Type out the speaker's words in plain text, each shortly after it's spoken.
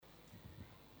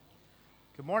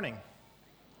Good morning.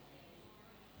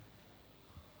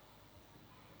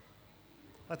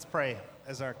 Let's pray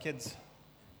as our kids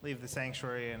leave the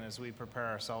sanctuary and as we prepare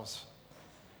ourselves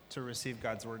to receive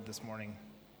God's word this morning.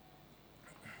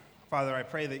 Father, I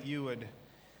pray that you would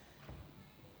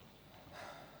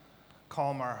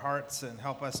calm our hearts and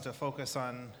help us to focus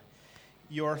on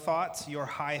your thoughts, your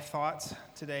high thoughts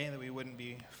today, that we wouldn't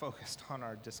be focused on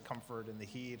our discomfort in the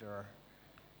heat or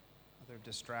other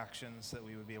distractions, that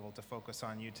we would be able to focus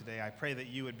on you today. I pray that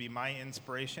you would be my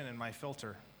inspiration and my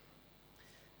filter,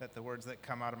 that the words that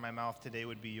come out of my mouth today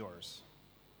would be yours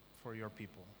for your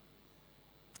people.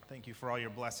 Thank you for all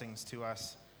your blessings to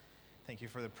us. Thank you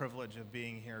for the privilege of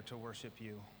being here to worship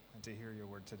you and to hear your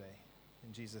word today.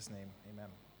 In Jesus' name, amen.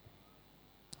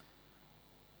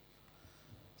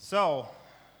 So,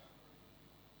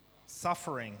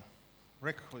 suffering.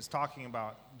 Rick was talking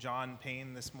about John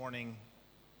Payne this morning,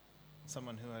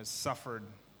 someone who has suffered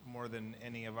more than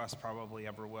any of us probably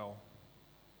ever will.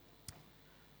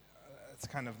 It's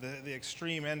kind of the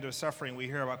extreme end of suffering. We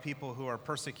hear about people who are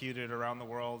persecuted around the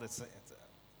world. It's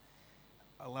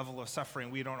a level of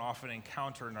suffering we don't often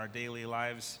encounter in our daily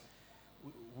lives.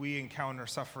 We encounter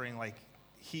suffering like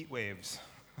heat waves.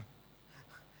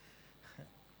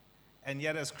 And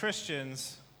yet as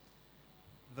Christians,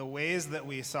 the ways that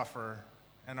we suffer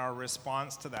and our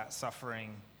response to that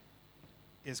suffering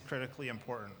is critically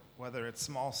important, whether it's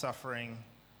small suffering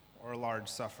or large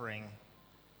suffering.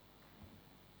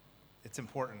 It's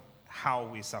important how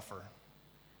we suffer.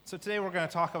 So today we're going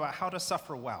to talk about how to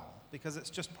suffer well, because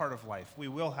it's just part of life. We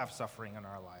will have suffering in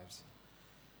our lives.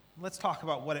 Let's talk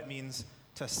about what it means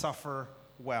to suffer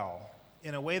well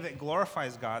in a way that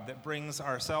glorifies God, that brings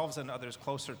ourselves and others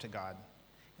closer to God.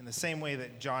 In the same way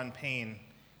that John Payne,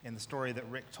 in the story that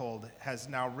Rick told, has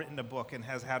now written a book and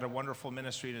has had a wonderful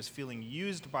ministry and is feeling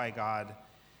used by God,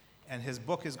 and his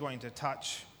book is going to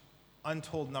touch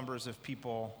untold numbers of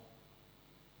people.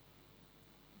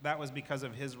 That was because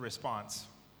of his response,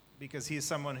 because he's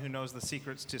someone who knows the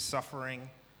secrets to suffering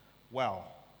well.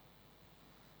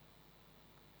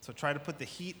 So try to put the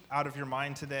heat out of your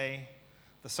mind today,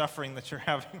 the suffering that you're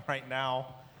having right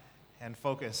now, and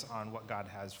focus on what God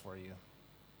has for you.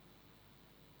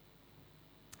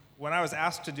 When I was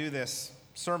asked to do this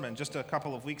sermon just a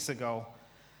couple of weeks ago,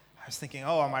 I was thinking,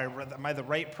 am I the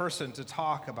right person to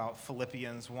talk about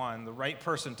Philippians 1, the right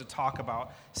person to talk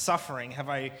about suffering? Have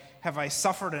I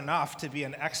suffered enough to be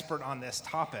an expert on this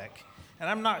topic? And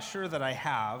I'm not sure that I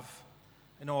have.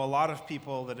 I know a lot of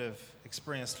people that have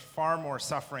experienced far more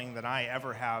suffering than I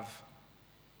ever have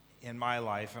in my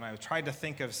life, and I've tried to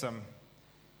think of some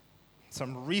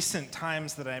recent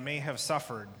times that I may have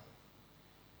suffered.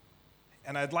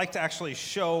 And I'd like to actually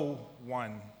show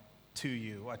one to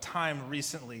you, a time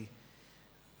recently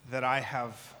that I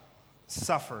have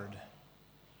suffered.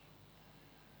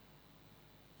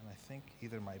 And I think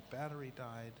either my battery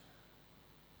died.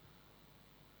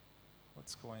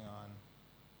 What's going on?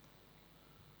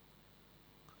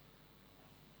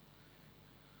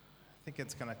 I think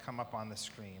it's going to come up on the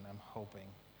screen, I'm hoping.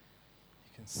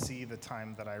 You can see the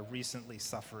time that I recently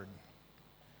suffered.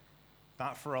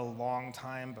 Not for a long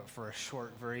time, but for a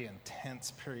short, very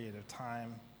intense period of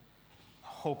time.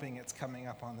 Hoping it's coming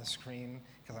up on the screen,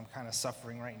 because I'm kind of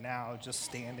suffering right now, just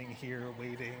standing here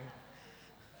waiting.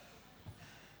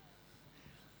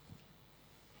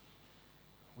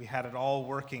 We had it all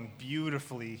working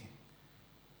beautifully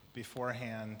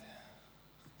beforehand.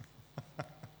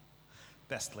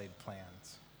 Best laid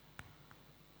plans.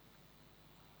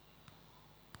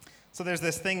 So there's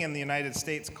this thing in the United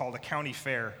States called a county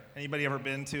fair. Anybody ever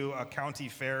been to a county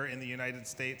fair in the United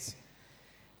States?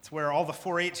 It's where all the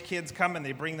 4-H kids come and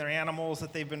they bring their animals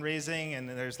that they've been raising, and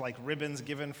there's like ribbons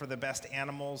given for the best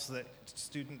animals that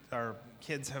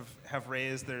kids have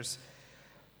raised.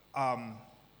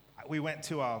 We went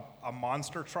to a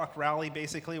monster truck rally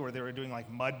basically where they were doing like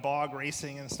mud bog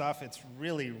racing and stuff. It's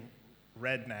really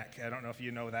redneck. I don't know if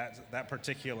you know that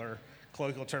particular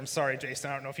colloquial term. Sorry,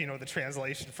 Jason, I don't know if you know the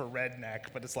translation for redneck,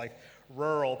 but it's like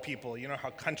rural people. You know how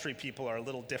country people are a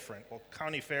little different. Well,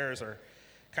 county fairs are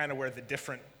kind of where the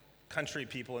different country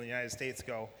people in the United States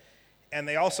go. And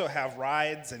they also have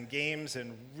rides and games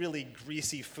and really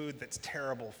greasy food that's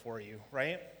terrible for you,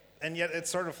 right? And yet it's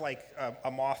sort of like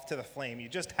a moth to the flame. You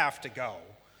just have to go.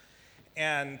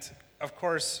 And of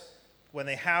course, when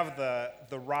they have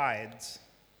the rides,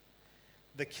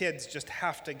 the kids just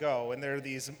have to go. And there are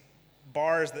these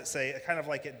bars that say, kind of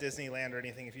like at Disneyland or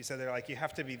anything, if you said they're like, you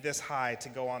have to be this high to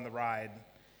go on the ride.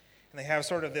 And they have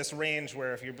sort of this range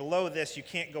where if you're below this, you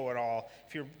can't go at all.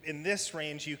 If you're in this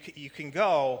range, you can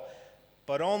go,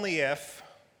 but only if,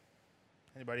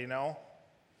 anybody know?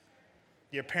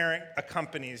 Your parent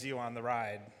accompanies you on the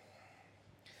ride.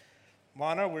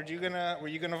 Lana, were you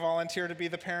gonna volunteer to be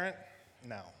the parent?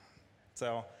 No.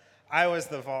 So I was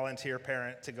the volunteer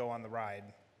parent to go on the ride.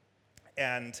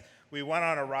 And we went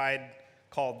on a ride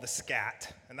called the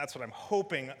Scat. And that's what I'm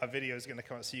hoping a video is gonna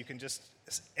come out so you can just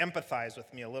empathize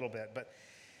with me a little bit. But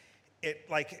it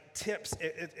like tips,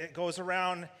 it goes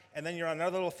around, and then you're on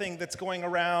another little thing that's going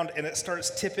around, and it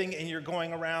starts tipping, and you're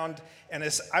going around. And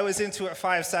as I was into it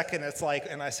 5 seconds, it's like,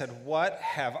 and I said, what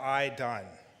have I done?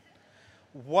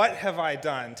 What have I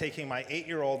done taking my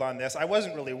 8-year-old on this? I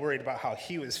wasn't really worried about how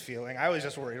he was feeling. I was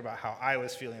just worried about how I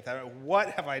was feeling at that moment. What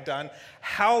have I done?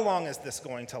 How long is this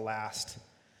going to last?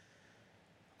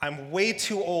 I'm way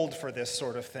too old for this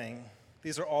sort of thing.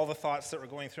 These are all the thoughts that were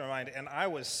going through my mind, and I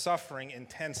was suffering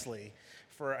intensely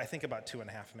for, I think, about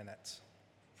 2.5 minutes.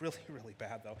 Really, really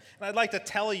bad, though. And I'd like to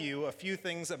tell you a few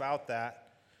things about that.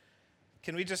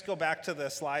 Can we just go back to the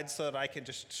slide so that I can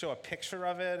just show a picture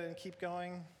of it and keep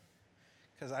going?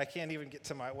 Because I can't even get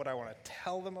to what I want to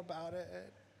tell them about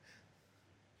it.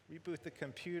 Reboot the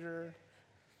computer.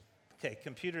 Okay,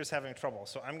 computer's having trouble,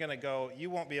 so I'm going to go.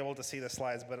 You won't be able to see the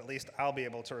slides, but at least I'll be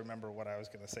able to remember what I was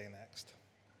going to say next.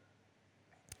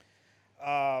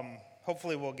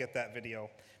 Hopefully we'll get that video.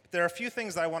 But there are a few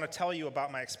things that I want to tell you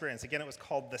about my experience. Again, it was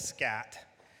called the Scat.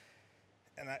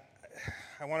 And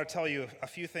I want to tell you a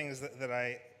few things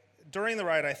that during the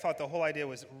ride, I thought the whole idea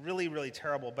was really, really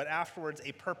terrible, but afterwards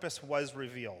a purpose was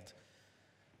revealed.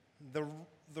 The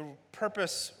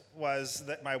purpose was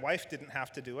that my wife didn't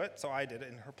have to do it, so I did it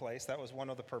in her place. That was one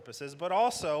of the purposes. But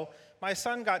also, my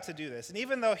son got to do this. And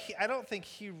even though I don't think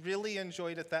he really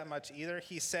enjoyed it that much either,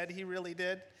 he said he really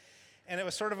did. And it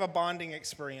was sort of a bonding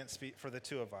experience for the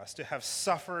two of us to have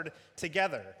suffered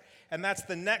together. And that's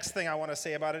the next thing I want to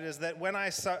say about it, is that when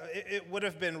it would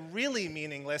have been really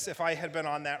meaningless if I had been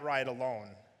on that ride alone.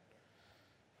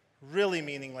 Really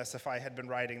meaningless if I had been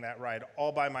riding that ride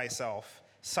all by myself,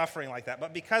 suffering like that.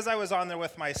 But because I was on there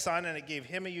with my son and it gave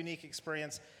him a unique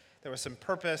experience, there was some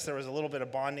purpose, there was a little bit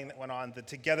of bonding that went on. The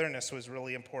togetherness was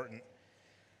really important.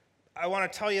 I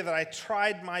want to tell you that I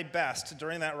tried my best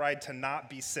during that ride to not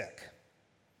be sick.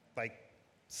 Like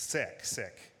sick.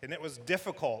 And it was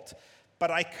difficult,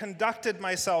 but I conducted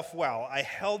myself well. I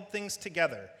held things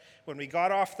together. When we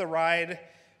got off the ride,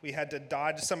 we had to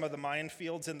dodge some of the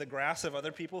minefields in the grass of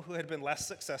other people who had been less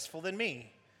successful than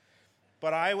me.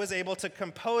 But I was able to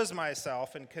compose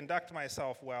myself and conduct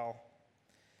myself well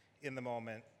in the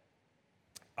moment.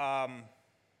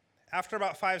 After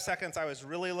about 5 seconds, I was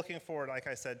really looking forward, like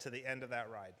I said, to the end of that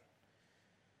ride.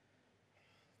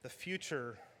 The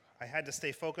future, I had to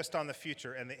stay focused on the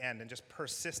future and the end and just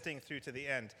persisting through to the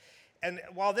end. And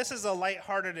while this is a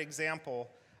lighthearted example,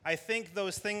 I think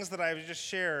those things that I've just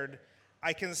shared,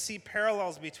 I can see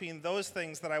parallels between those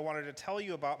things that I wanted to tell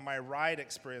you about my ride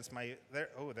experience.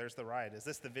 There's the ride. Is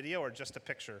this the video or just a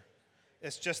picture?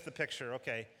 It's just the picture,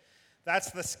 okay.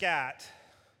 That's the Scat.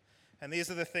 And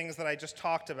these are the things that I just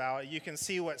talked about. You can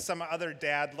see what some other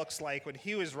dad looks like when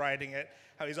he was riding it,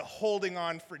 how he's holding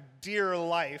on for dear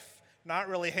life, not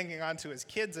really hanging on to his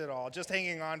kids at all, just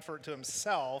hanging on to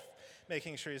himself,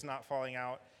 making sure he's not falling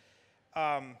out.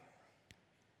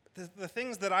 The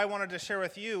things that I wanted to share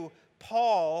with you,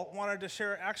 Paul wanted to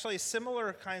share actually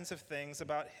similar kinds of things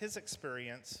about his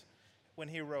experience when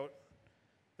he wrote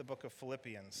the book of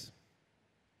Philippians.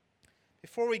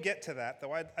 Before we get to that,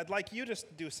 though, I'd like you to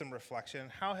do some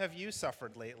reflection. How have you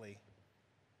suffered lately?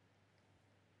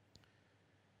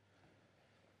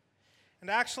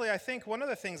 And actually, I think one of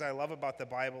the things I love about the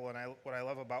Bible and what I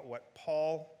love about what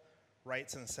Paul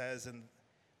writes and says and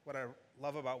what I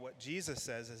love about what Jesus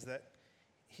says is that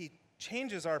he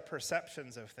changes our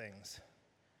perceptions of things.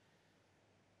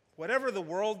 Whatever the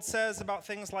world says about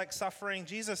things like suffering,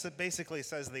 Jesus basically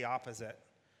says the opposite.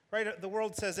 Right? The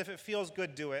world says if it feels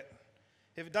good, do it.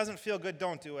 If it doesn't feel good,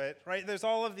 don't do it, right? There's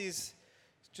all of these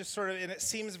just sort of, and it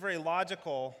seems very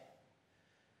logical,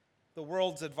 the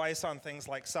world's advice on things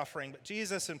like suffering, but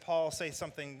Jesus and Paul say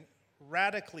something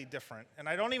radically different. And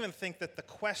I don't even think that the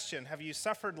question, have you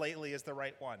suffered lately, is the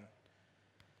right one.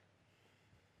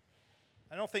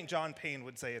 I don't think John Payne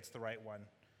would say it's the right one.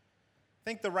 I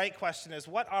think the right question is,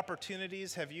 what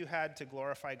opportunities have you had to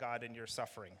glorify God in your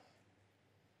suffering?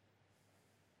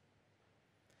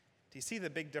 Do you see the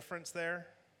big difference there?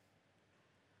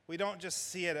 We don't just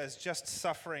see it as just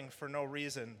suffering for no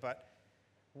reason, but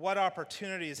what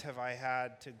opportunities have I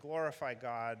had to glorify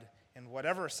God in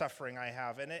whatever suffering I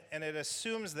have? And it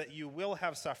assumes that you will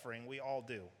have suffering. We all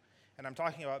do. And I'm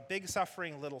talking about big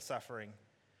suffering, little suffering,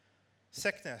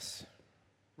 sickness,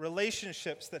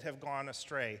 relationships that have gone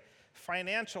astray,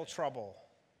 financial trouble,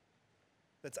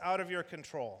 that's out of your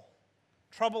control,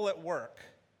 trouble at work,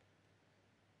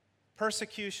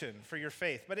 persecution for your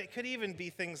faith, but it could even be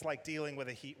things like dealing with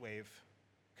a heat wave,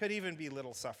 could even be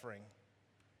little suffering.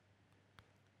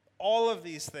 All of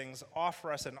these things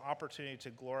offer us an opportunity to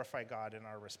glorify God in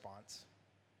our response.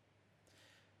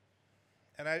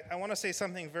 And I want to say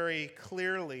something very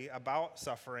clearly about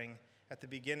suffering at the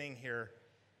beginning here.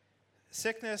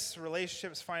 Sickness,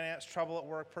 relationships, finance, trouble at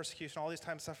work, persecution, all these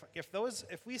types of stuff,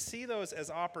 if we see those as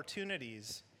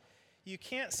opportunities, you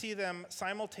can't see them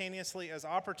simultaneously as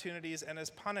opportunities and as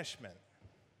punishment.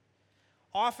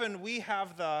 Often we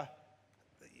have the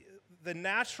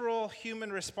natural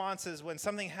human responses when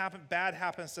something bad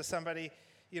happens to somebody.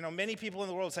 Many people in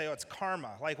the world say, oh, it's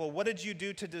karma. Like, well, what did you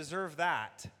do to deserve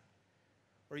that?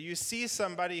 Or you see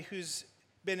somebody who's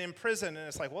been in prison and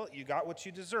it's like, well, you got what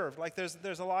you deserved. Like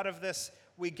there's a lot of this,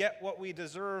 we get what we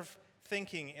deserve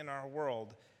thinking in our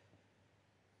world.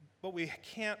 But we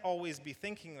can't always be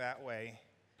thinking that way,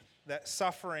 that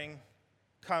suffering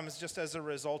comes just as a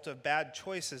result of bad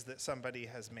choices that somebody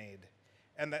has made.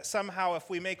 And that somehow if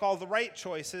we make all the right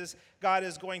choices, God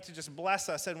is going to just bless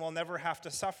us and we'll never have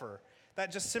to suffer.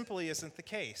 That just simply isn't the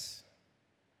case.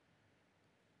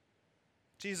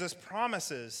 Jesus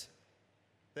promises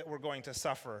that we're going to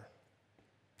suffer.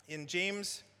 In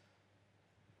James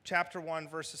chapter 1,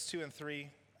 verses 2 and 3,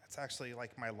 it's actually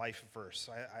like my life verse.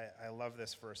 I love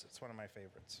this verse. It's one of my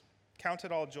favorites. Count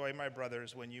it all joy, my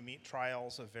brothers, when you meet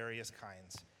trials of various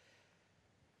kinds.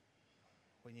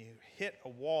 When you hit a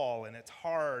wall and it's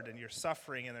hard and you're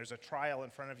suffering and there's a trial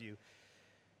in front of you,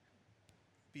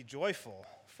 be joyful,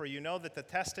 for you know that the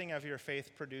testing of your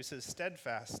faith produces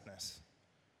steadfastness.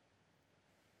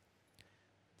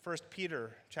 1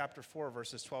 Peter chapter 4,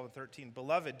 verses 12 and 13.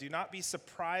 Beloved, do not be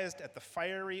surprised at the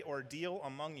fiery ordeal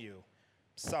among you,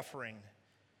 suffering,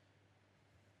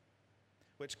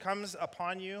 which comes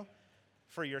upon you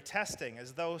for your testing,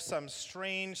 as though some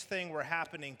strange thing were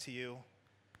happening to you.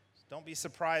 Don't be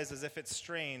surprised as if it's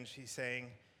strange, he's saying.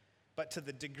 But to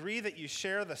the degree that you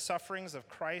share the sufferings of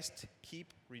Christ,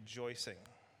 keep rejoicing.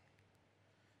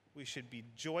 We should be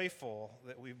joyful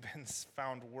that we've been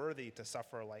found worthy to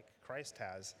suffer like Christ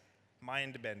has.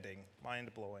 Mind-bending,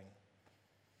 mind-blowing.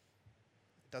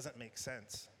 It doesn't make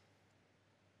sense.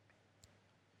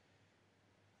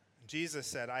 Jesus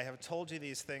said, I have told you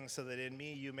these things so that in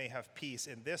me you may have peace.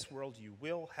 In this world you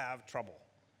will have trouble.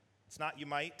 It's not you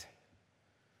might.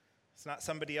 It's not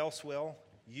somebody else will.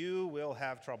 You will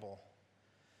have trouble.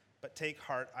 But take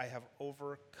heart, I have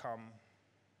overcome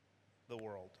the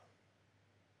world.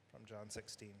 From John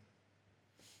 16.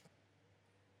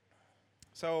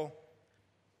 So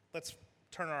let's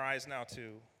turn our eyes now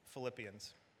to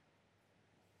Philippians.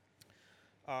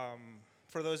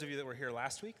 For those of you that were here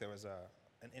last week, there was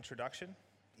an introduction.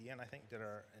 Ian, I think, did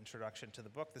our introduction to the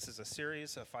book. This is a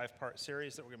series, a 5-part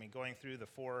series that we're going to be going through the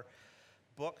 4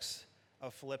 books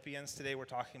of Philippians. Today we're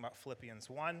talking about Philippians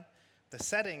 1. The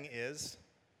setting is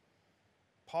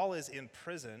Paul is in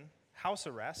prison, house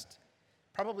arrest,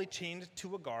 probably chained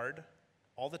to a guard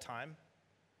all the time.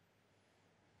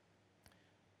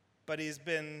 But he's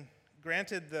been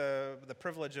granted the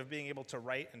privilege of being able to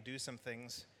write and do some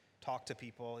things, talk to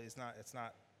people. It's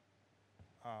not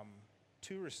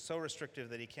so restrictive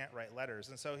that he can't write letters.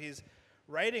 And so he's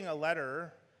writing a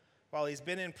letter while he's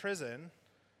been in prison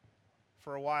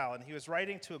for a while. And he was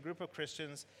writing to a group of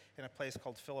Christians in a place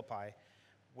called Philippi,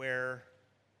 where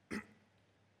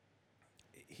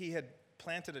he had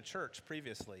planted a church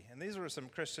previously. And these were some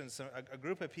Christians, a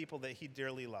group of people that he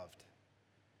dearly loved.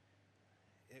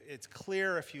 It's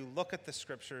clear if you look at the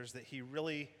scriptures that he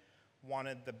really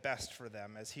wanted the best for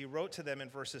them. As he wrote to them in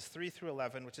verses 3 through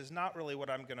 11, which is not really what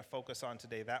I'm going to focus on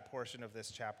today, that portion of this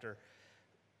chapter.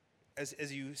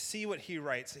 As you see what he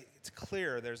writes, it's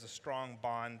clear there's a strong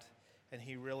bond, and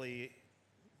he really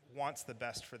wants the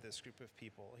best for this group of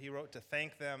people. He wrote to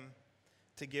thank them,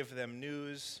 to give them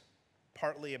news,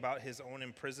 partly about his own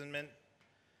imprisonment,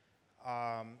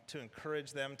 to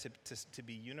encourage them to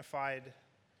be unified,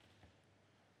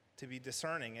 to be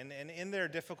discerning, and in their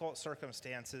difficult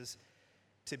circumstances,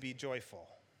 to be joyful.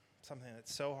 Something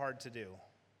that's so hard to do,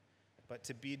 but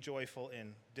to be joyful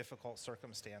in difficult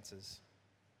circumstances.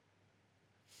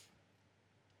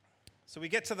 So we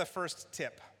get to the first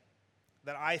tip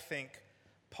that I think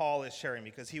Paul is sharing,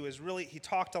 because he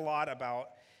talked a lot about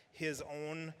his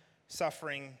own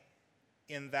suffering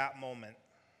in that moment.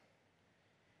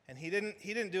 And he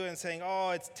didn't do it in saying, oh,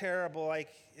 it's terrible,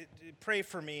 pray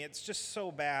for me, it's just so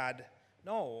bad.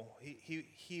 No,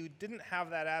 he didn't have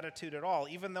that attitude at all,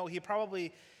 even though he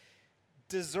probably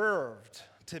deserved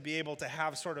to be able to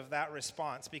have sort of that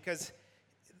response, because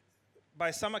by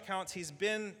some accounts, he's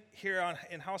been here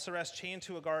in house arrest, chained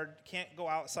to a guard, can't go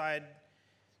outside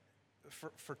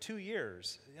for 2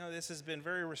 years. This has been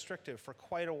very restrictive for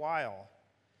quite a while.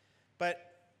 But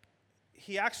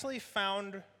he actually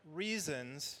found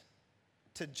reasons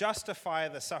to justify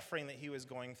the suffering that he was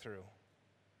going through.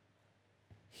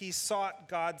 He sought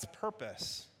God's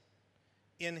purpose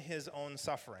in his own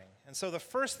suffering. And so the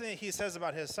first thing he says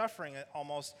about his suffering,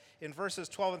 almost in verses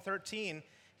 12 and 13,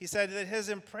 he said that his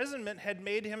imprisonment had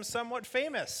made him somewhat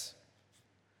famous.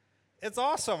 It's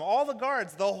awesome. All the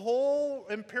guards, the whole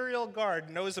imperial guard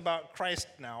knows about Christ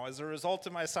now as a result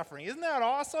of my suffering. Isn't that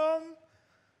awesome?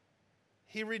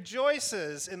 He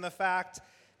rejoices in the fact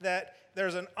that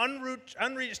there's an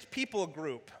unreached people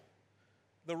group,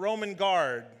 the Roman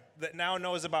guard, that now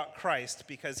knows about Christ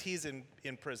because he's in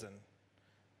prison.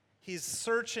 He's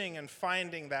searching and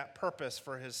finding that purpose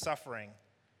for his suffering.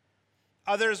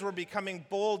 Others were becoming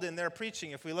bold in their preaching.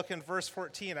 If we look in verse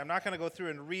 14, I'm not going to go through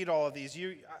and read all of these.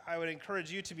 I would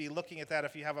encourage you to be looking at that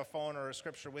if you have a phone or a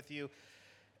scripture with you.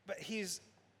 But he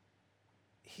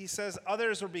says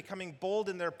others were becoming bold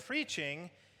in their preaching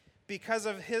because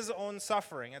of his own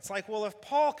suffering. It's like, well, if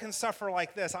Paul can suffer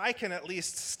like this, I can at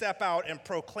least step out and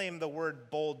proclaim the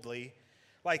word boldly.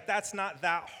 Like, that's not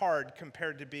that hard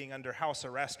compared to being under house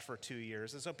arrest for 2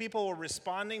 years. And so people were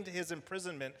responding to his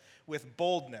imprisonment with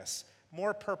boldness,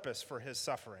 more purpose for his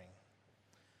suffering.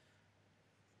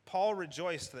 Paul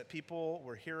rejoiced that people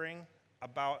were hearing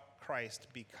about Christ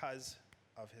because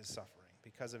of his suffering,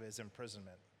 because of his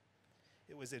imprisonment.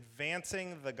 It was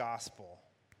advancing the gospel.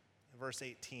 In verse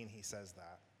 18, he says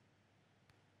that.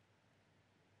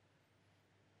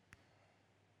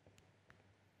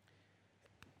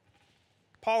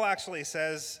 Paul actually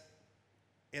says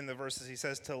in the verses, he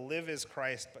says, to live is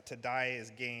Christ, but to die is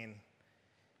gain.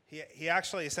 He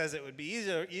actually says it would be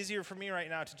easier for me right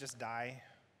now to just die.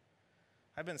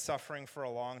 I've been suffering for a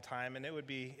long time, and it would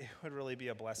really be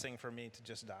a blessing for me to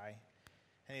just die.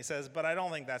 And he says, but I don't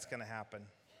think that's going to happen.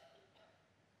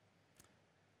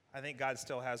 I think God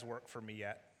still has work for me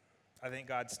yet. I think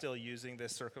God's still using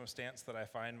this circumstance that I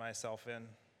find myself in. I'm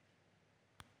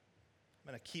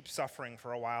going to keep suffering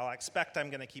for a while. I expect I'm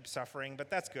going to keep suffering, but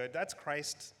that's good. That's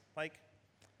Christ. Like,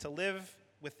 to live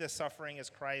with this suffering is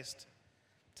Christ.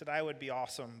 To die would be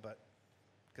awesome, but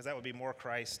because that would be more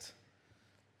Christ.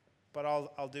 But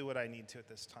I'll do what I need to at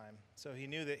this time. So he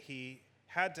knew that he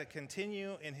had to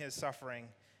continue in his suffering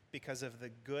because of the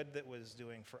good that was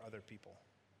doing for other people.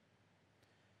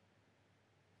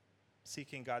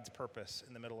 Seeking God's purpose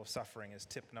in the middle of suffering is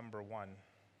tip number 1,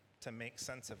 to make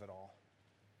sense of it all.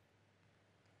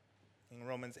 In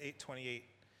Romans 8:28, it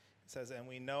says, and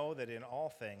we know that in all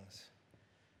things,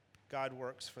 God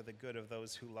works for the good of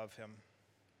those who love him,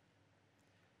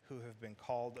 who have been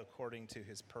called according to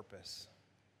his purpose.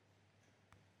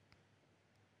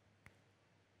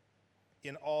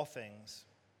 In all things,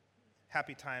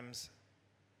 happy times,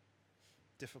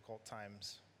 difficult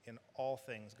times, in all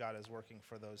things, God is working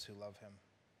for those who love him.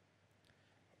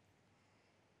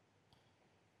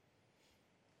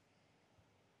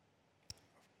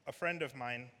 A friend of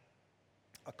mine,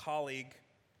 a colleague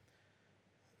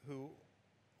who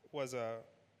was an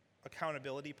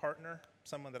accountability partner,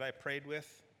 someone that I prayed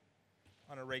with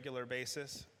on a regular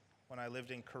basis when I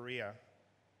lived in Korea.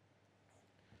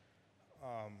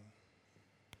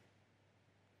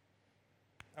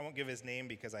 I won't give his name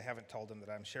because I haven't told him that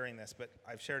I'm sharing this, but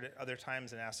I've shared it other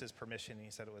times and asked his permission, and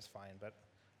he said it was fine, but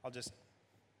I'll just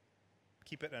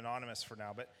keep it anonymous for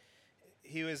now. But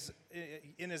he was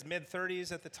in his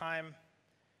mid-30s at the time,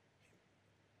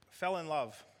 fell in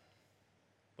love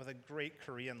with a great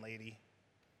Korean lady.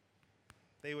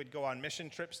 They would go on mission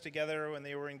trips together when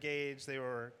they were engaged. They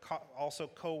were also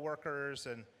co-workers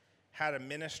and had a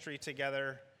ministry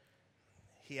together.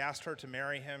 He asked her to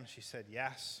marry him. She said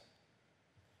yes.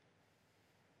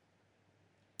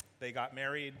 They got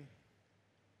married.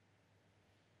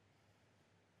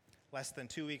 Less than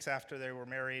 2 weeks after they were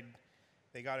married,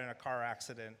 they got in a car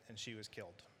accident and she was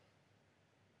killed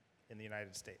in the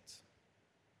United States.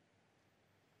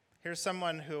 Here's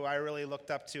someone who I really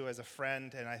looked up to as a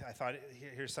friend, and I thought,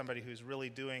 here's somebody who's really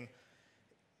doing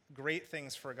great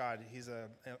things for God. He's a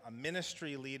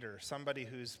ministry leader, somebody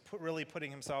who's really putting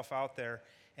himself out there.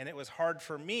 And it was hard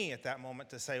for me at that moment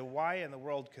to say, why in the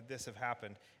world could this have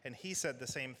happened? And he said the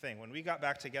same thing. When we got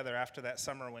back together after that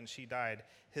summer when she died,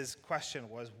 his question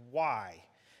was, why?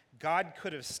 God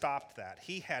could have stopped that.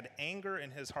 He had anger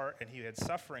in his heart and he had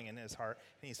suffering in his heart.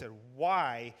 And he said,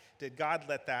 why did God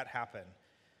let that happen?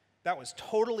 That was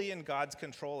totally in God's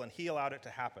control and he allowed it to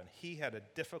happen. He had a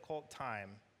difficult time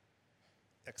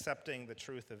accepting the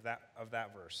truth of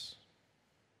that verse.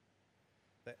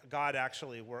 that God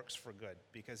actually works for good,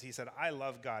 because he said, I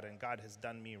love God and God has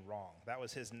done me wrong. That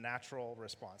was his natural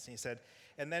response. And he said,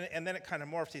 and then it kind of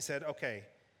morphed. He said, okay,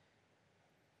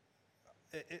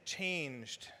 it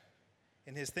changed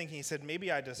in his thinking. He said,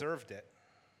 maybe I deserved it.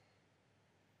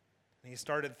 And he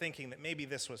started thinking that maybe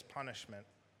this was punishment.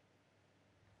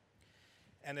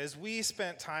 And as I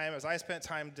spent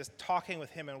time just talking with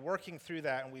him and working through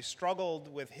that, and we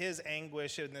struggled with his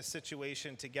anguish in this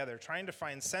situation together, trying to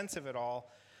find sense of it all,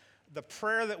 the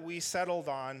prayer that we settled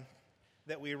on,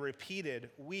 that we repeated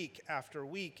week after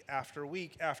week after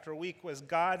week after week, was,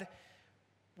 God,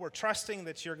 we're trusting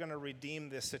that you're going to redeem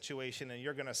this situation and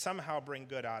you're going to somehow bring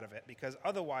good out of it, because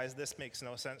otherwise this makes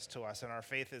no sense to us and our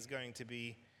faith is going to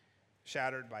be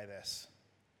shattered by this.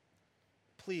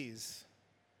 Please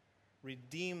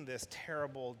redeem this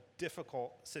terrible,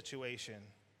 difficult situation.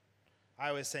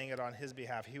 I was saying it on his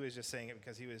behalf. He was just saying it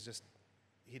because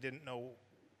he didn't know,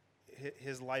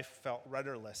 his life felt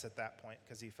rudderless at that point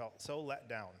because he felt so let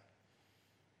down.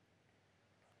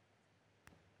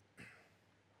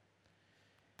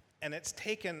 And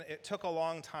it took a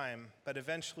long time, but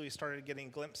eventually we started getting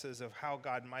glimpses of how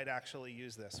God might actually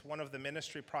use this. One of the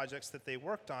ministry projects that they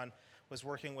worked on was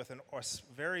working with a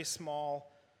very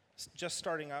small, just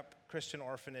starting up Christian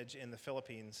orphanage in the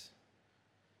Philippines.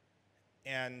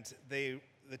 And the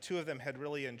two of them had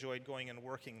really enjoyed going and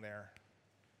working there.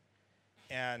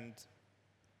 And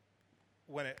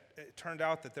when it turned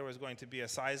out that there was going to be a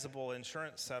sizable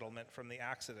insurance settlement from the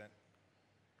accident,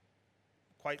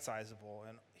 quite sizable,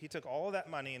 and he took all of that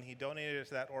money and he donated it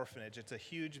to that orphanage.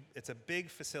 It's a big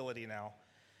facility now.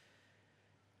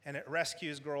 And it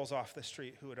rescues girls off the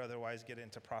street who would otherwise get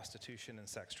into prostitution and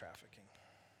sex trafficking.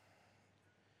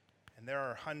 And there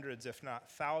are hundreds, if not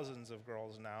thousands, of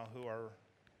girls now who are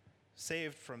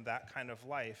saved from that kind of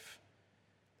life.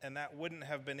 And that wouldn't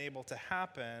have been able to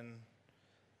happen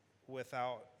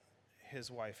without his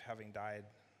wife having died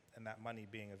and that money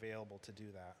being available to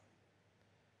do that.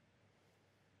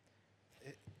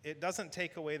 It doesn't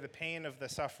take away the pain of the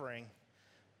suffering,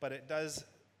 but it does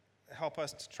help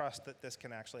us to trust that this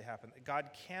can actually happen.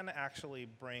 God can actually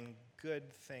bring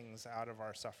good things out of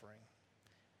our suffering.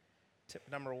 Tip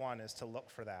number 1 is to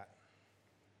look for that.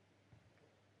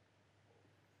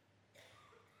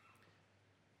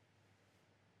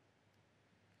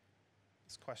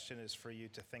 This question is for you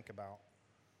to think about.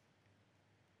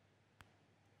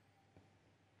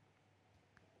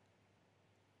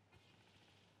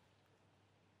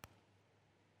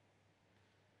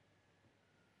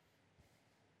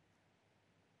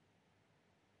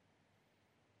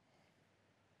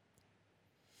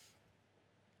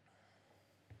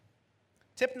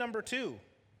 Tip number 2,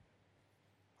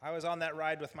 I was on that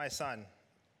ride with my son.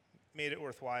 Made it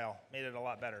worthwhile, made it a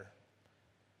lot better.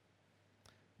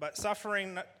 But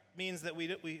suffering means that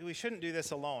we shouldn't do this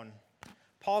alone.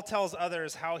 Paul tells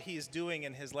others how he's doing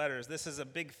in his letters. This is a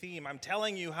big theme. I'm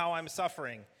telling you how I'm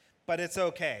suffering, but it's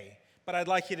okay. But I'd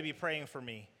like you to be praying for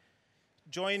me.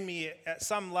 Join me at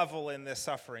some level in this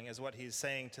suffering, is what he's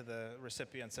saying to the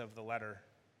recipients of the letter.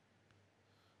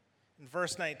 In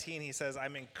verse 19, he says,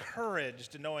 I'm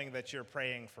encouraged knowing that you're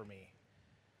praying for me.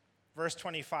 Verse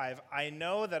 25, I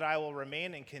know that I will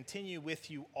remain and continue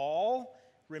with you all.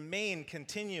 Remain,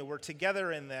 continue. We're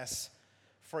together in this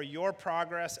for your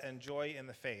progress and joy in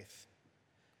the faith.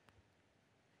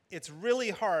 It's really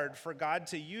hard for God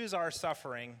to use our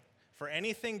suffering for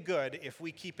anything good if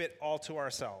we keep it all to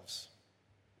ourselves.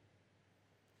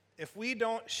 If we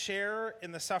don't share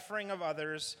in the suffering of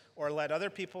others or let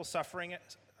other people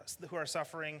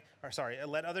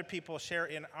let other people share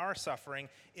in our suffering,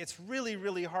 it's really,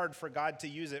 really hard for God to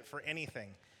use it for anything.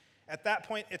 At that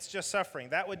point, it's just suffering.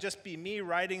 That would just be me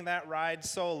riding that ride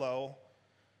solo,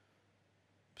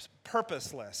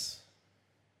 purposeless.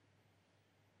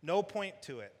 No point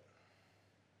to it.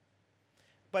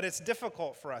 But it's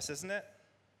difficult for us, isn't it?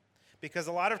 Because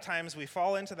a lot of times we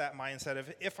fall into that mindset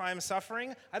of, if I'm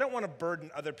suffering, I don't want to burden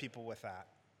other people with that.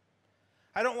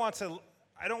 I don't want to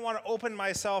open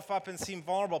myself up and seem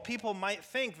vulnerable. People might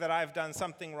think that I've done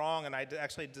something wrong and I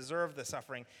actually deserve the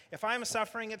suffering. If I'm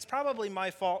suffering, it's probably my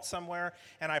fault somewhere,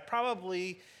 and I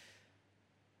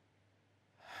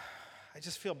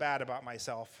just feel bad about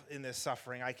myself in this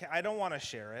suffering. I don't want to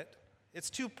share it. It's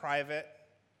too private.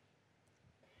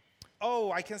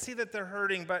 Oh, I can see that they're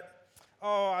hurting, but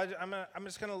I'm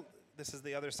just going to, this is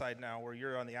the other side now where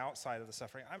you're on the outside of the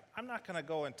suffering. I'm not going to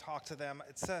go and talk to them.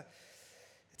 It's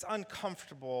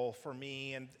uncomfortable for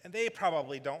me, and they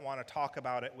probably don't want to talk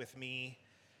about it with me.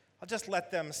 I'll just let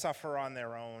them suffer on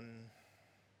their own.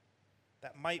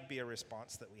 That might be a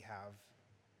response that we have.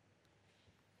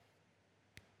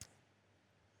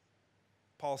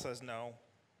 Paul says no.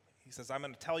 He says, I'm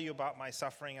going to tell you about my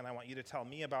suffering, and I want you to tell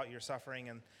me about your suffering,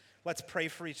 and let's pray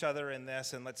for each other in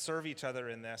this, and let's serve each other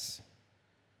in this.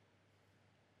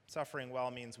 Suffering well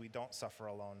means we don't suffer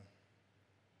alone.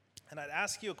 And I'd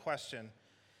ask you a question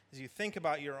as you think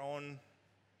about your own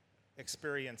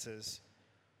experiences.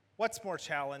 What's more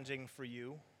challenging for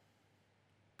you?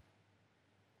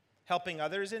 Helping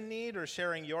others in need or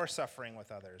sharing your suffering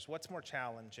with others? What's more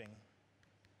challenging?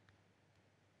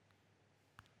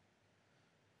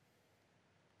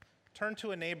 Turn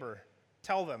to a neighbor.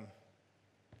 Tell them,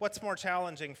 what's more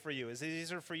challenging for you? Is it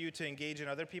easier for you to engage in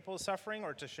other people's suffering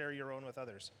or to share your own with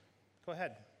others? Go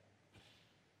ahead.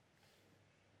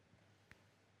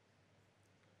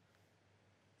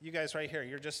 You guys right here,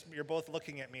 you're both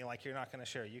looking at me like you're not going to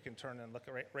share. You can turn and look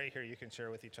right here. You can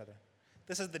share with each other.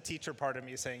 This is the teacher part of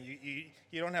me saying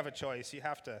you don't have a choice. You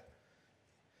have to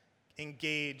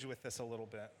engage with this a little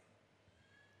bit.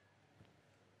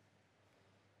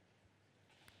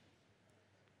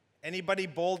 Anybody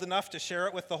bold enough to share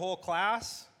it with the whole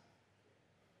class?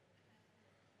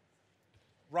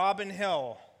 Robin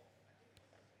Hill.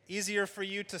 Easier for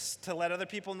you to let other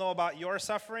people know about your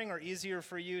suffering or easier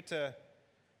for you to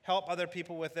help other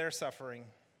people with their suffering?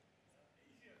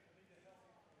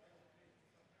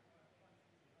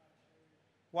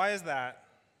 Why is that?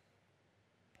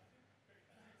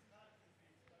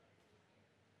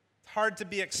 It's hard to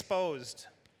be exposed.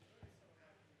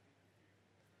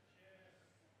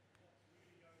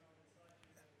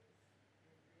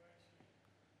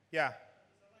 Yeah.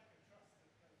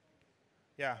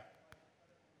 Yeah.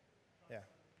 Yeah.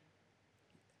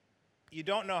 You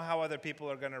don't know how other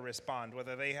people are going to respond,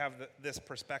 whether they have this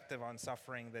perspective on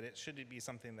suffering, that it should be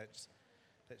something that's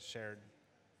shared.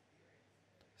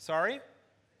 Sorry?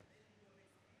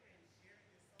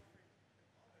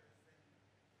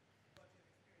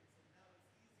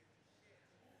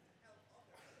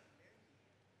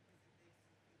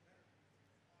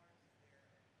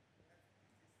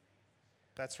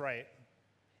 That's right.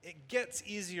 It gets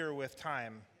easier with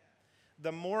time.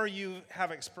 The more you have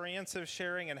experience of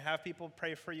sharing and have people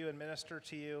pray for you and minister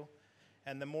to you,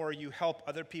 and the more you help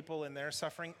other people in their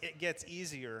suffering, it gets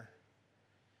easier.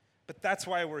 But that's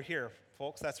why we're here,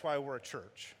 folks. That's why we're a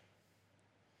church.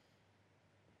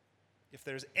 If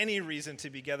there's any reason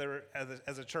to be together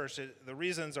as a church, the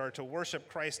reasons are to worship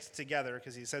Christ together,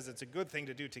 because he says it's a good thing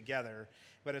to do together,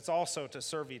 but it's also to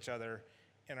serve each other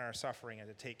in our suffering and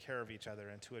to take care of each other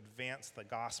and to advance the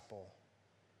gospel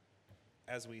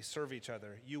as we serve each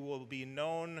other. You will be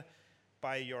known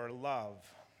by your love.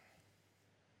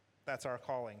 That's our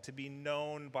calling, to be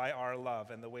known by our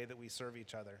love and the way that we serve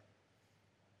each other.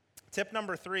 Tip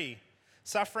number 3,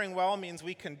 suffering well means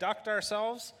we conduct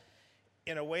ourselves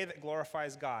in a way that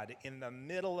glorifies God in the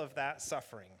middle of that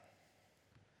suffering.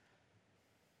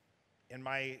 In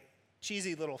my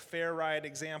cheesy little fair ride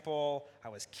example, I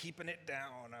was keeping it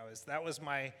down. That was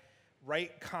my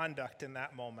right conduct in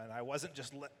that moment. I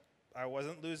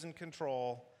wasn't losing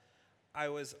control. I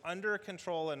was under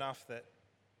control enough that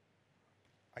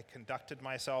I conducted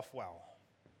myself well.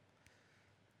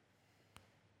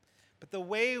 But the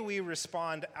way we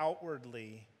respond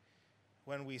outwardly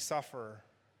when we suffer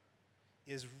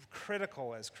is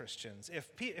critical as Christians.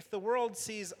 If the world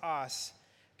sees us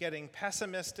getting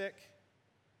pessimistic,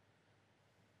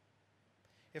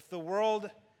 if the world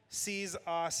sees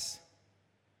us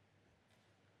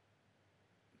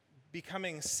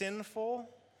becoming sinful,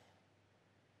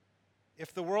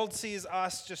 if the world sees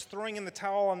us just throwing in the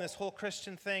towel on this whole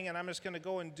Christian thing and I'm just going to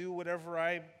go and do whatever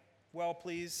I well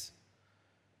please,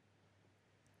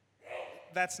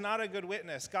 that's not a good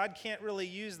witness. God can't really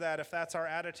use that if that's our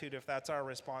attitude, if that's our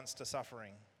response to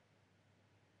suffering.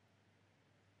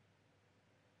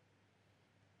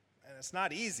 And it's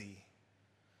not easy.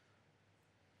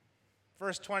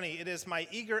 Verse 20, it is my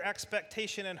eager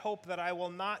expectation and hope that I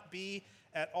will not be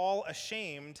at all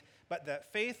ashamed, but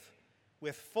that faith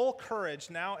with full courage,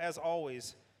 now as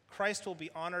always, Christ will be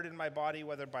honored in my body,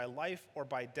 whether by life or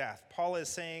by death. Paul is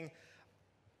saying,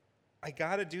 I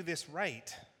got to do this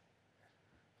right.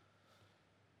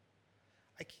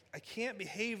 I can't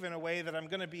behave in a way that I'm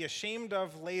going to be ashamed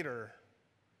of later.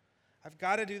 I've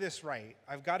got to do this right.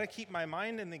 I've got to keep my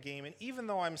mind in the game, and even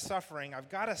though I'm suffering, I've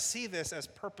got to see this as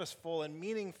purposeful and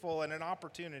meaningful and an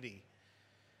opportunity.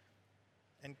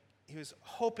 And he was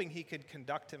hoping he could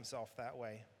conduct himself that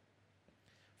way.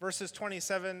 Phrases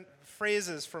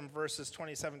from verses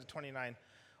 27 to 29.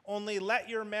 Only let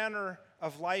your manner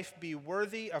of life be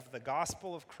worthy of the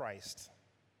gospel of Christ.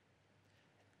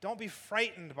 Don't be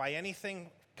frightened by anything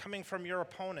coming from your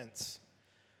opponents.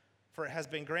 For it has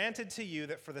been granted to you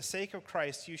that for the sake of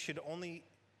Christ you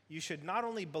you should not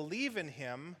only believe in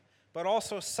him, but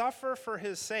also suffer for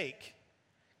his sake.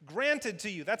 Granted to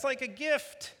you. That's like a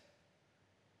gift.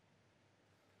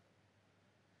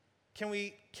 Can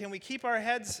we keep our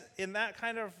heads in that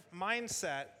kind of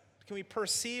mindset? Can we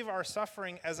perceive our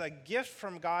suffering as a gift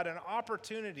from God, an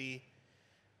opportunity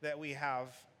that we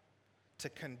have to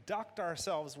conduct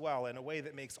ourselves well in a way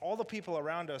that makes all the people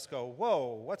around us go,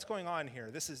 whoa, what's going on here?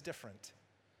 This is different.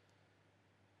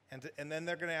 And then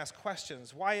they're going to ask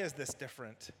questions. Why is this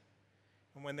different?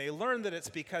 And when they learn that it's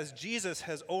because Jesus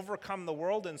has overcome the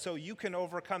world and so you can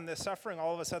overcome this suffering,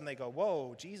 all of a sudden they go,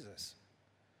 whoa, Jesus.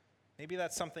 Maybe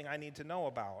that's something I need to know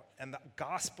about. And the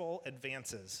gospel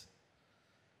advances.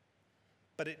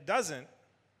 But it doesn't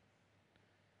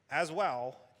as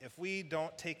well if we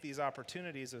don't take these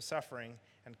opportunities of suffering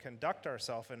and conduct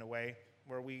ourselves in a way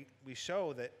where we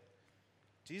show that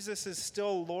Jesus is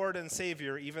still Lord and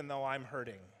Savior even though I'm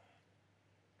hurting.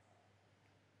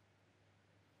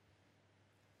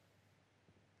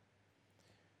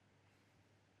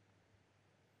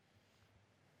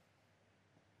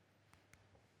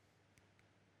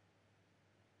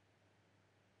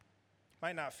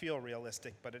 Might not feel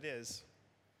realistic, but it is.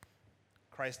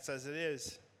 Christ says it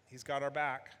is. He's got our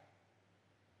back.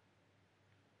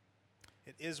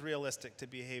 It is realistic to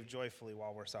behave joyfully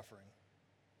while we're suffering.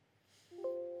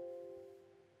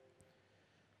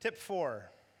 Tip 4,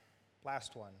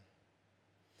 last one.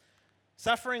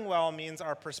 Suffering well means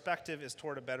our perspective is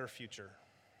toward a better future.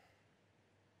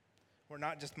 We're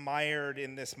not just mired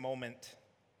in this moment.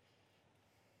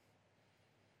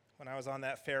 When I was on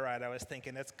that fair ride, I was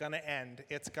thinking, it's going to end.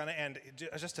 It's going to end.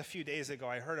 Just a few days ago,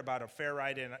 I heard about a fair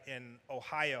ride in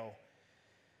Ohio.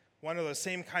 One of those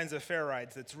same kinds of fair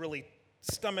rides that's really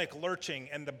stomach lurching,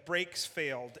 and the brakes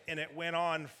failed, and it went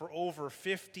on for over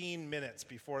 15 minutes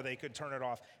before they could turn it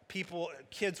off.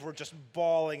 Kids were just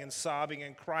bawling and sobbing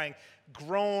and crying.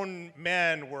 Grown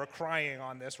men were crying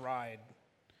on this ride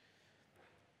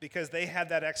because they had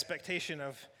that expectation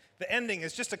of, the ending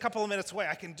is just a couple of minutes away.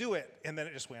 I can do it. And then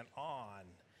it just went on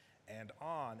and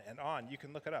on and on. You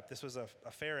can look it up. This was a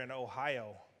fair in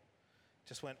Ohio.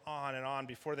 Just went on and on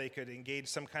before they could engage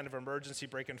some kind of emergency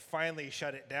brake and finally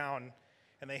shut it down.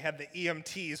 And they had the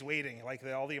EMTs waiting, like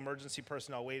all the emergency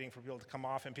personnel waiting for people to come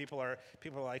off. And people are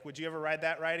like, would you ever ride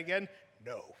that ride again?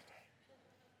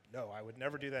 No, I would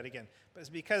never do that again. But it's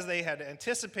because they had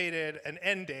anticipated an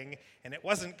ending and it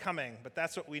wasn't coming. But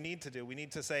that's what we need to do. We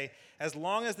need to say, as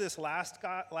long as this lasts,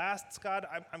 God,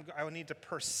 I need to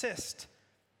persist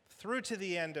through to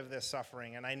the end of this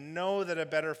suffering. And I know that a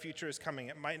better future is coming.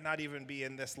 It might not even be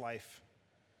in this life.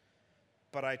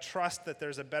 But I trust that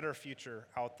there's a better future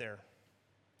out there.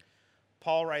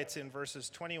 Paul writes in verses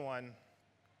 21,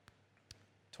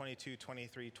 22,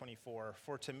 23, 24,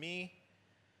 "For to me,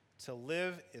 to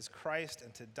live is Christ,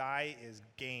 and to die is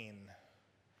gain."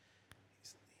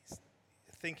 He's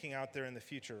thinking out there in the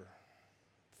future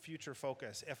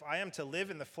focus. "If I am to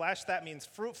live in the flesh, that means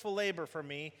fruitful labor for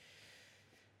me,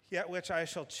 yet which I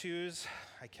shall choose,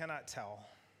 I cannot tell,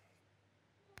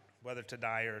 whether to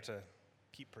die or to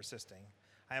keep persisting.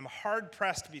 I am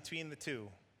hard-pressed between the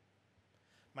two.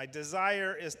 My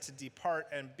desire is to depart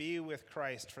and be with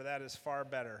Christ, for that is far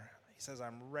better." He says,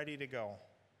 I'm ready to go.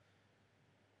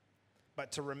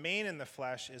 "But to remain in the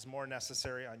flesh is more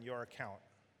necessary on your account."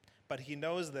 But he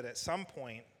knows that at some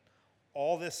point,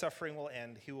 all this suffering will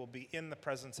end. He will be in the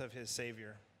presence of his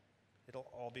Savior. It'll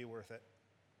all be worth it.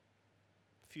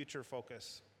 Future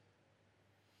focus.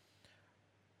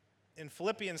 In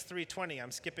Philippians 3:20,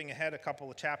 I'm skipping ahead a couple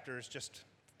of chapters just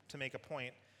to make a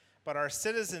point, but our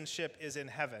citizenship is in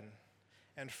heaven,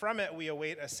 and from it we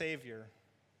await a Savior,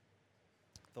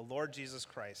 the Lord Jesus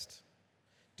Christ.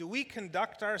 Do we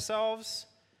conduct ourselves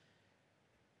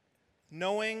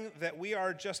knowing that we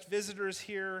are just visitors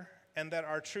here and that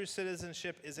our true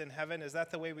citizenship is in heaven? Is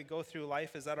that the way we go through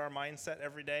life? Is that our mindset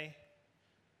every day?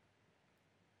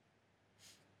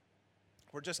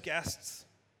 We're just guests.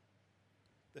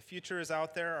 The future is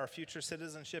out there, our future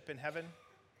citizenship in heaven.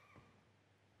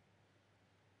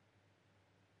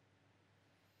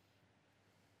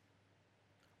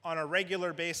 On a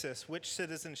regular basis, which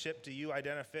citizenship do you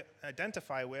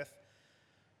identify with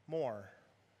more?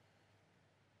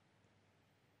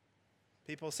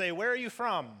 People say, "Where are you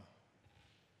from?"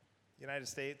 United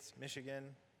States,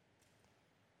 Michigan.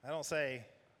 I don't say,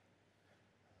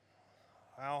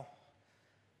 "Well,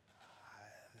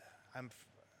 I'm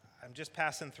just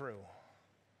passing through.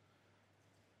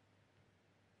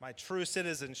 My true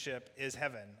citizenship is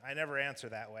heaven." I never answer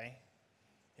that way.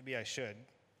 Maybe I should.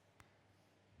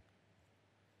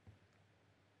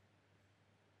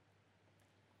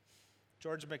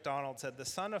 George MacDonald said, "The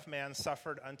Son of Man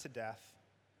suffered unto death,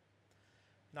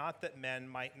 not that men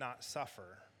might not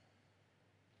suffer,"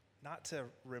 not to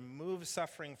remove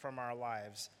suffering from our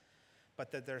lives,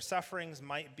 but that their sufferings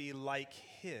might be like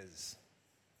his.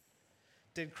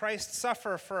 Did Christ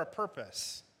suffer for a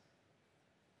purpose?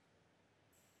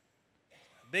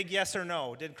 Big yes or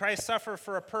no. Did Christ suffer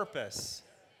for a purpose?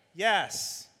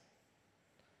 Yes.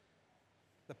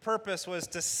 The purpose was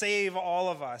to save all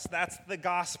of us. That's the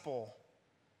gospel.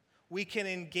 We can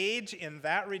engage in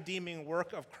that redeeming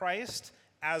work of Christ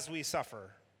as we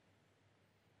suffer.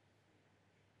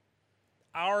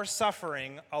 Our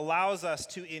suffering allows us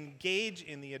to engage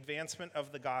in the advancement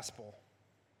of the gospel.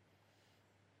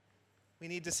 We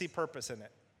need to see purpose in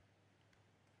it.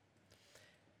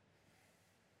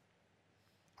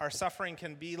 Our suffering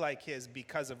can be like his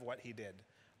because of what he did.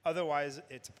 Otherwise,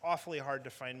 it's awfully hard to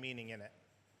find meaning in it.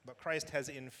 But Christ has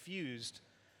infused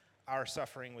our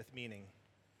suffering with meaning.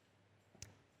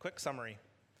 Quick summary.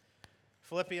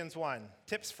 Philippians 1,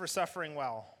 tips for suffering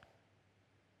well.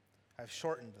 I've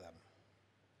shortened them.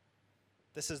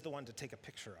 This is the one to take a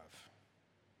picture of.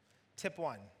 Tip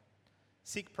 1,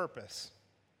 seek purpose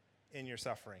in your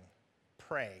suffering.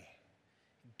 Pray.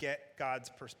 Get God's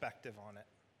perspective on it.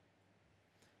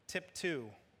 Tip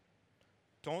 2,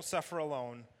 don't suffer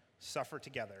alone, suffer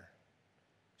together.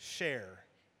 Share.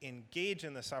 Engage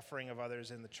in the suffering of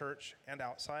others in the church and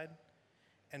outside,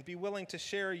 and be willing to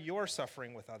share your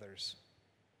suffering with others.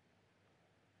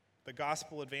 The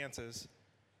gospel advances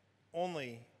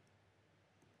only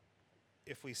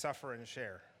if we suffer and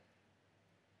share.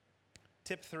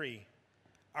 Tip 3,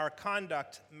 our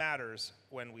conduct matters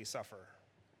when we suffer.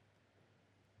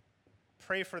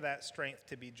 Pray for that strength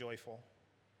to be joyful,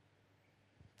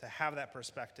 to have that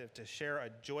perspective, to share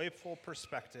a joyful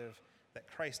perspective that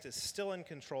Christ is still in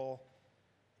control,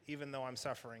 even though I'm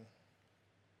suffering.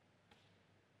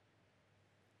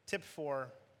 Tip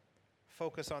 4,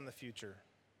 focus on the future.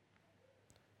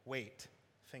 Wait,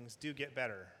 things do get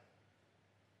better.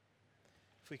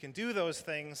 If we can do those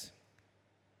things,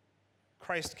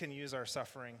 Christ can use our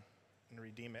suffering and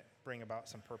redeem it, bring about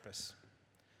some purpose.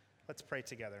 Let's pray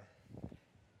together.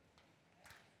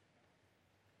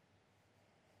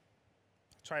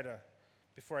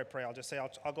 Before I pray, I'll just say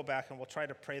I'll go back and we'll try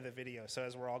to pray the video. So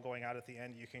as we're all going out at the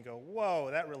end, you can go, whoa,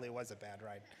 that really was a bad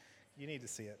ride. You need to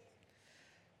see it.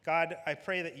 God, I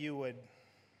pray that you would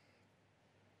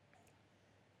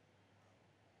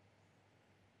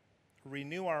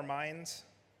renew our minds,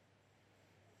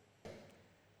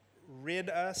 rid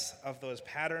us of those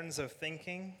patterns of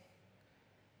thinking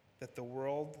that the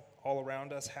world all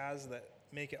around us has that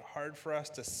make it hard for us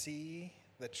to see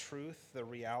the truth, the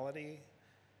reality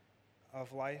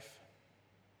of life.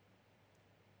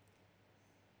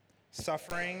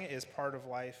 Suffering is part of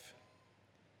life.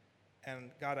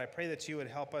 And God, I pray that you would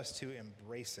help us to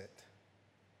embrace it.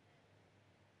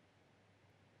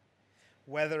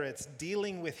 Whether it's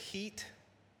dealing with heat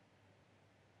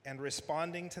and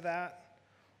responding to that,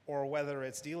 or whether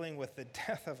it's dealing with the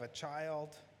death of a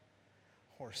child,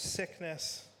 or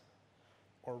sickness,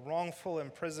 or wrongful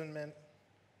imprisonment,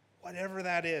 whatever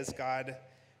that is, God,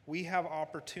 we have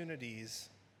opportunities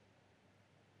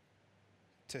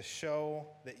to show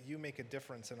that you make a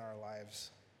difference in our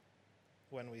lives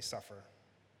when we suffer.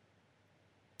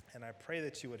 And I pray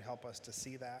that you would help us to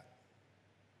see that.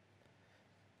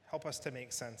 Help us to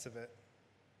make sense of it.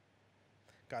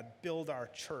 God, build our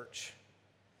church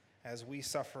as we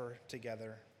suffer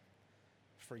together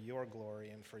for your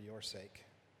glory and for your sake.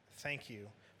 Thank you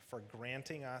for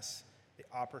granting us the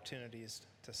opportunities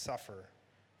to suffer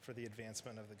for the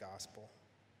advancement of the gospel.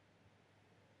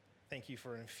 Thank you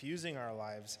for infusing our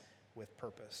lives with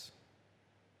purpose.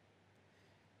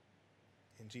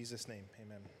 In Jesus' name,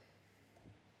 amen.